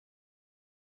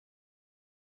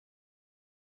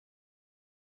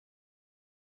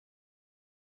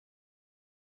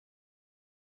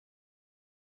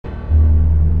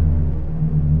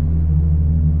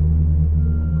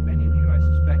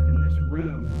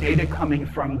data coming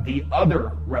from the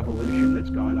other revolution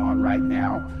that's going on right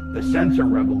now, the sensor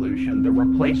revolution, the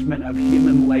replacement of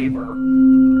human labor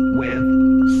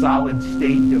with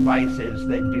solid-state devices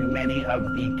that do many of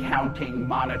the counting,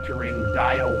 monitoring,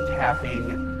 dial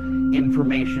tapping,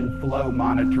 information flow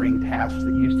monitoring tasks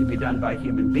that used to be done by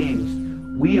human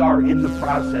beings. We are in the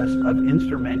process of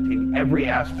instrumenting every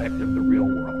aspect of the real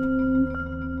world.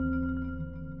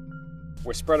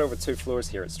 We're spread over 2 floors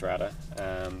here at Strata.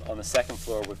 On the 2nd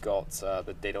floor, we've got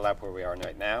the data lab where we are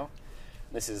right now.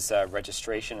 This is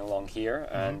registration along here,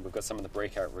 and we've got some of the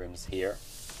breakout rooms here.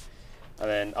 And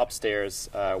then upstairs,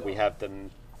 we have the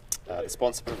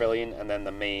sponsor pavilion, and then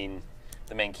the main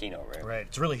keynote room. Right,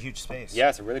 it's a really huge space. Yeah,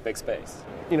 it's a really big space.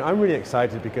 You know, I'm really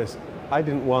excited because I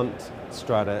didn't want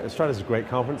Strata's a great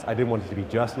conference. I didn't want it to be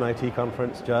just an IT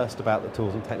conference, just about the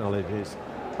tools and technologies.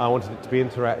 I wanted it to be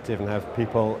interactive and have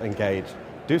people engage.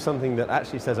 Do something that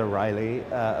actually says O'Reilly,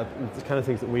 the kind of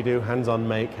things that we do, hands-on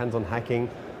make, hands-on hacking,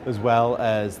 as well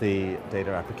as the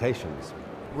data applications.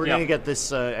 We're going to get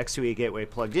this X2E gateway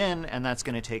plugged in, and that's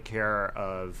going to take care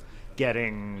of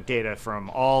getting data from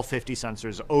all 50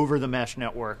 sensors over the mesh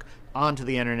network onto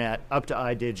the internet, up to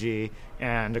iDigi,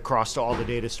 and across to all the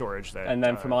data storage there. And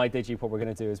then from iDigi, what we're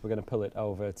going to do is we're going to pull it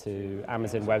over to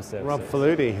Amazon Web Services. Rob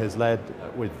Faludi has led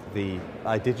with the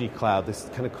iDigi cloud this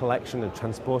kind of collection and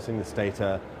transporting this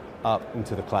data up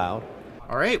into the cloud.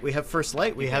 All right, we have first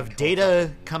light. We have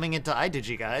data coming into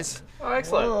iDigi, guys. Oh,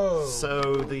 excellent. Whoa. So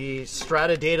the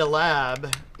Strata Data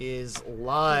Lab is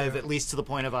live, at least to the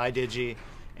point of iDigi,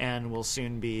 and will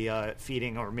soon be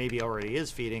feeding, or maybe already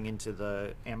is feeding, into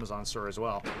the Amazon store as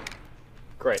well.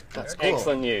 Great. That's cool.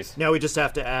 Excellent news. Now we just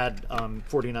have to add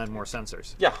 49 more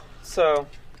sensors. Yeah, so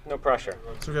no pressure.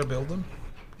 So we're going to build them?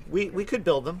 We could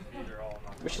build them.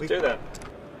 We should do that.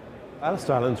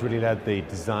 Alistair Allen's really led the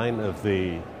design of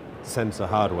the sensor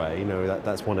hardware. You know,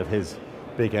 that's one of his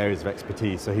big areas of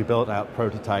expertise. So he built out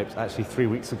prototypes actually 3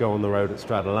 weeks ago on the road at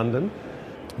Strata London.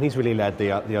 He's really led the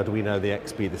Arduino, the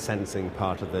Zigbee, the sensing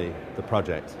part of the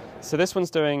project. So this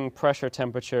one's doing pressure,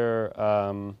 temperature,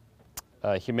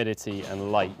 humidity,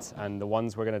 and light, and the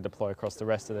ones we're going to deploy across the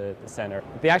rest of the center.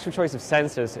 The actual choice of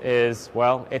sensors is,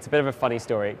 well, it's a bit of a funny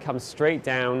story. It comes straight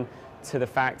down to the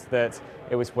fact that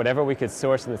it was whatever we could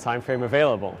source in the time frame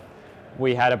available.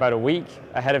 We had about a week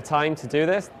ahead of time to do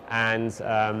this, and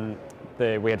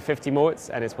we had 50 motes,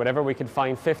 and it's whatever we could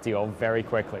find 50 of very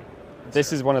quickly.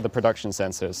 This is one of the production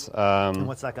sensors. And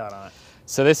what's that got on it?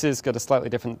 So this has got a slightly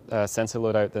different sensor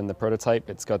loadout than the prototype.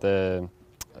 It's got the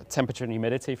temperature and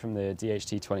humidity from the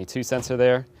DHT22 sensor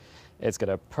there. It's got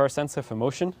a PER sensor for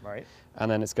motion. Right.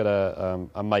 And then it's got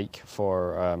a mic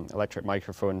for electric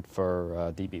microphone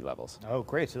for dB levels. Oh,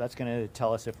 great. So that's going to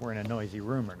tell us if we're in a noisy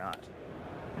room or not.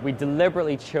 We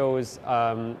deliberately chose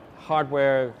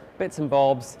hardware, bits and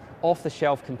bobs,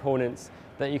 off-the-shelf components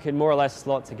that you can more or less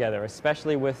slot together,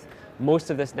 especially with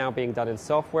most of this now being done in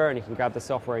software, and you can grab the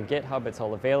software in GitHub, it's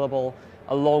all available,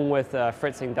 along with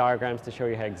fritzing diagrams to show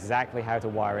you exactly how to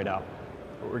wire it up.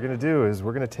 What we're going to do is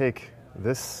we're going to take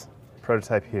this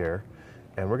prototype here,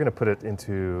 and we're going to put it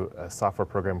into a software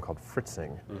program called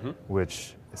fritzing,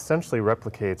 which essentially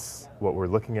replicates what we're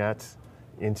looking at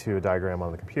into a diagram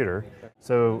on the computer.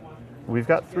 So we've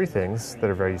got 3 things that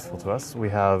are very useful to us. We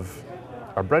have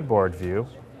our breadboard view,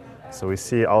 so we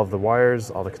see all of the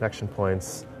wires, all the connection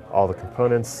points, all the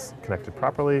components connected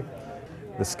properly.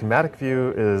 The schematic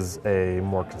view is a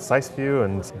more concise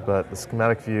view, but the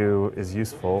schematic view is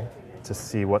useful to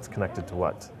see what's connected to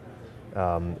what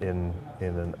in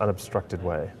an unobstructed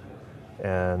way.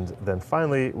 And then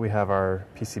finally, we have our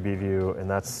PCB view, and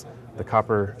that's the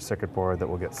copper circuit board that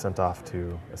will get sent off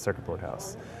to a circuit board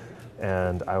house.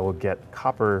 And I will get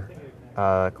copper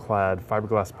clad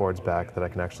fiberglass boards back that I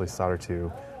can actually solder to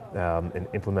and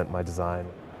implement my design.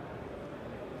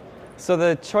 So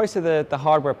the choice of the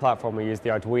hardware platform we used, the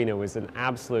Arduino, is an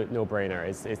absolute no-brainer.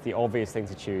 It's the obvious thing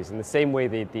to choose. In the same way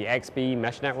the Zigbee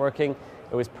mesh networking,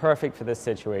 it was perfect for this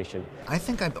situation. I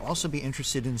think I'd also be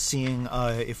interested in seeing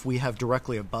if we have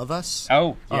directly above us.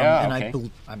 Oh, yeah, and okay.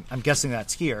 I'm guessing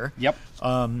that's here. Yep.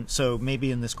 So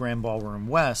maybe in this Grand Ballroom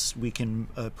West, we can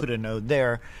put a node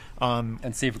there.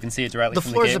 And see if we can see it directly from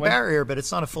the floor is gateway. a barrier, but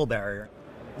it's not a full barrier.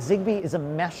 Zigbee is a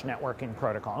mesh networking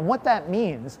protocol. And what that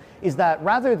means is that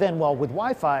rather than, well, with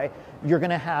Wi-Fi, you're going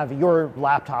to have your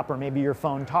laptop or maybe your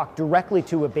phone talk directly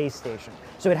to a base station.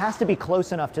 So it has to be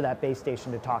close enough to that base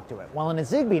station to talk to it. While in a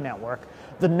Zigbee network,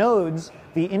 the nodes,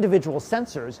 the individual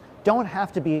sensors, don't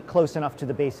have to be close enough to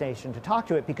the base station to talk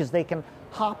to it because they can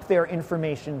hop their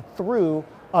information through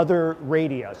other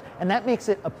radios. And that makes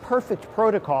it a perfect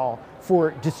protocol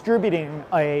for distributing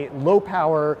a low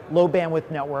power, low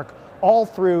bandwidth network all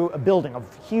through a building, a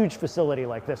huge facility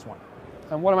like this one.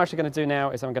 And what I'm actually going to do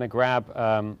now is I'm going to grab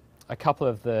a couple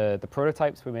of the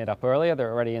prototypes we made up earlier.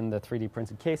 They're already in the 3D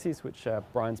printed cases, which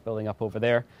Brian's building up over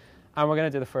there. And we're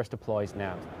going to do the first deploys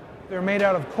now. They're made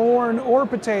out of corn or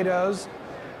potatoes,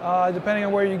 depending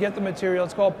on where you get the material.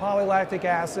 It's called polylactic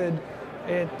acid.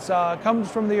 It comes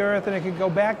from the earth and it can go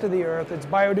back to the earth. It's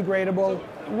biodegradable.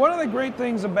 One of the great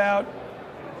things about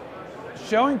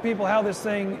showing people how this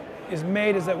thing is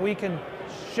made is that we can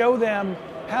show them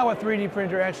how a 3D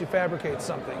printer actually fabricates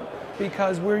something,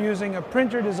 because we're using a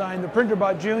printer design, the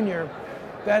PrinterBot Junior,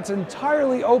 that's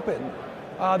entirely open.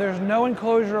 There's no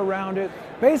enclosure around it.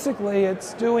 Basically,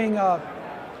 it's doing a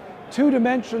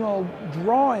two-dimensional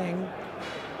drawing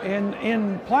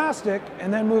in plastic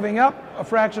and then moving up a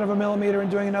fraction of a millimeter and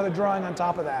doing another drawing on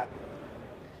top of that.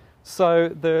 So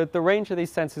the range of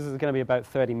these sensors is going to be about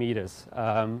 30 meters.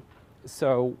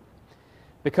 So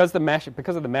because of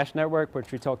the mesh network,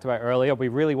 which we talked about earlier, we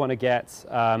really want to get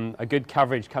a good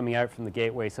coverage coming out from the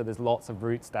gateway, so there's lots of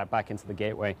routes that back into the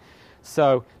gateway.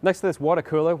 So next to this water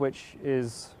cooler, which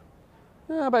is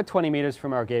about 20 meters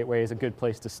from our gateway, is a good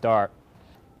place to start.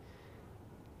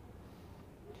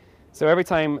 So every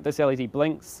time this LED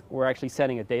blinks, we're actually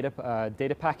sending a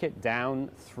data packet down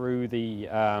through the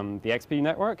XP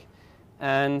network.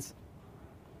 And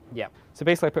yeah, so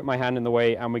basically I put my hand in the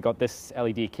way and we got this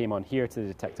LED came on here to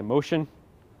detect a motion.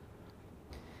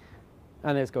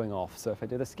 And it's going off. So if I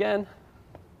do this again,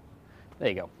 there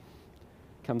you go.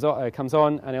 Comes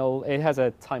on and it has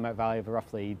a timeout value of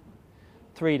roughly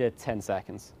 3 to 10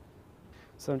 seconds.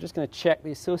 So I'm just going to check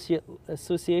the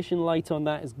association light on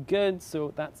that is good.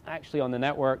 So that's actually on the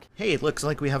network. Hey, it looks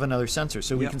like we have another sensor.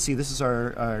 So we can see this is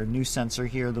our new sensor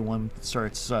here, the one that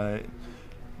starts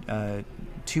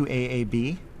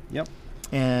 2AAB. Yep.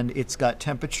 And it's got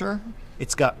temperature.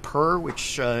 It's got PIR,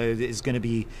 which is going to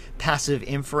be passive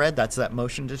infrared. That's that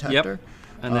motion detector. Yep.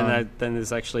 And then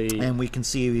there's actually... And we can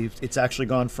see it's actually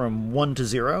gone from 1 to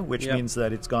 0, which means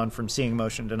that it's gone from seeing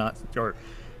motion to not... or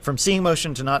from seeing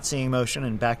motion to not seeing motion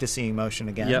and back to seeing motion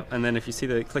again. Yep, and then if you see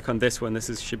click on this one,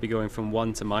 should be going from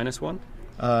 1 to -1.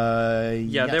 Yeah,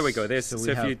 yes. There we go. So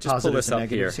if you just pull this up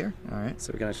here. All right.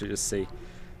 So we can actually just see.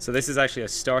 So this is actually a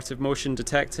start of motion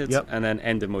detected, and then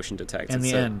end of motion detected. And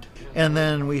the end. And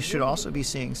then we should also be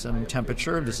seeing some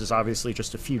temperature. This is obviously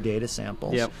just a few data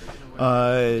samples. Yep.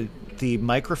 The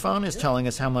microphone is telling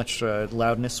us how much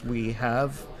loudness we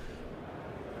have.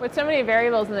 With so many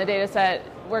variables in the data set,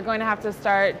 we're going to have to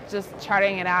start just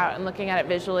charting it out and looking at it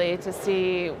visually to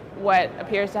see what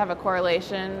appears to have a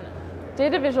correlation.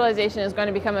 Data visualization is going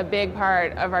to become a big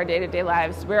part of our day-to-day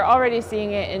lives. We're already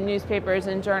seeing it in newspapers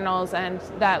and journals, and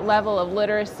that level of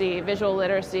literacy, visual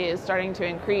literacy, is starting to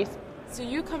increase. So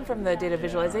you come from the data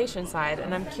visualization side,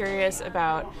 and I'm curious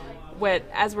about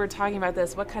as we're talking about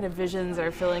this, what kind of visions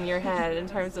are filling your head in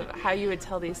terms of how you would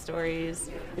tell these stories?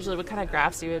 Visually, what kind of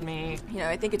graphs you would make? You know,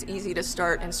 I think it's easy to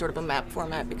start in sort of a map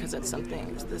format because that's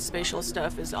something, the spatial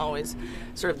stuff is always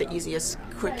sort of the easiest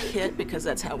quick hit because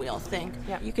that's how we all think.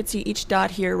 Yep. You could see each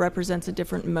dot here represents a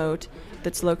different moat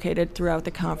that's located throughout the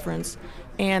conference.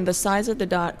 And the size of the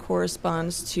dot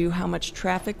corresponds to how much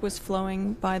traffic was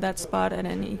flowing by that spot at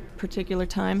any particular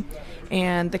time.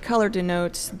 And the color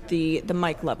denotes the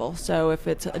mic level. So if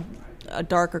it's a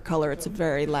darker color, it's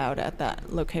very loud at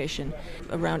that location.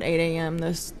 Around 8 a.m.,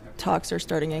 the talks are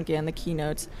starting again, the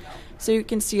keynotes. So you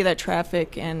can see that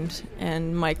traffic and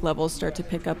mic levels start to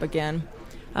pick up again.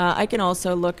 I can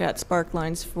also look at spark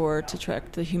lines to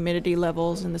track the humidity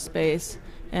levels in the space,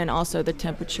 and also the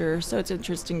temperature. So it's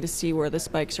interesting to see where the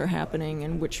spikes are happening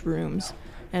and which rooms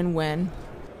and when.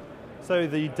 So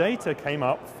the data came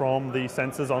up from the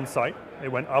sensors on site. It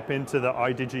went up into the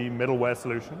iDigi middleware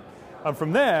solution. And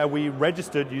from there, we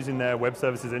registered using their web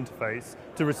services interface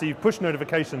to receive push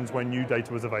notifications when new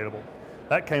data was available.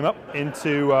 That came up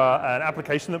into an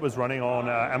application that was running on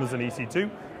Amazon EC2.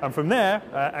 And from there,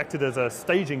 acted as a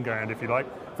staging ground, if you like.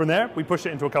 From there, we pushed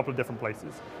it into a couple of different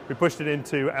places. We pushed it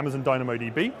into Amazon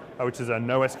DynamoDB, which is a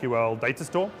NoSQL data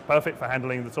store, perfect for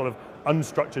handling the sort of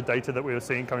unstructured data that we were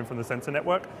seeing coming from the sensor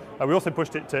network. We also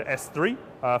pushed it to S3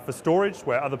 for storage,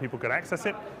 where other people could access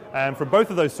it. And from both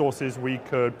of those sources, we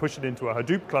could push it into a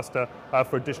Hadoop cluster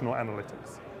for additional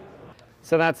analytics.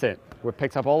 So that's it. We've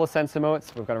picked up all the sensor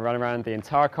motes. We're going to run around the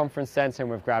entire conference center, and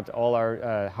we've grabbed all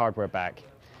our hardware back.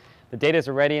 The data is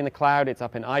already in the cloud. It's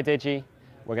up in iDigi.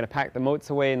 We're going to pack the motes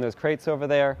away in those crates over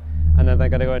there, and then they're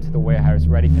going to go into the warehouse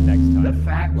ready for next time. The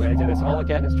fact we're going to do this all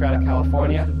again in Strata,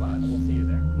 California. We'll see you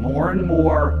there. More and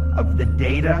more of the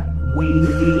data we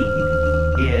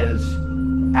need is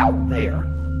out there.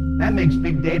 That makes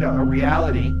big data a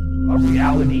reality a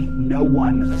reality no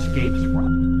one escapes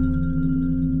from.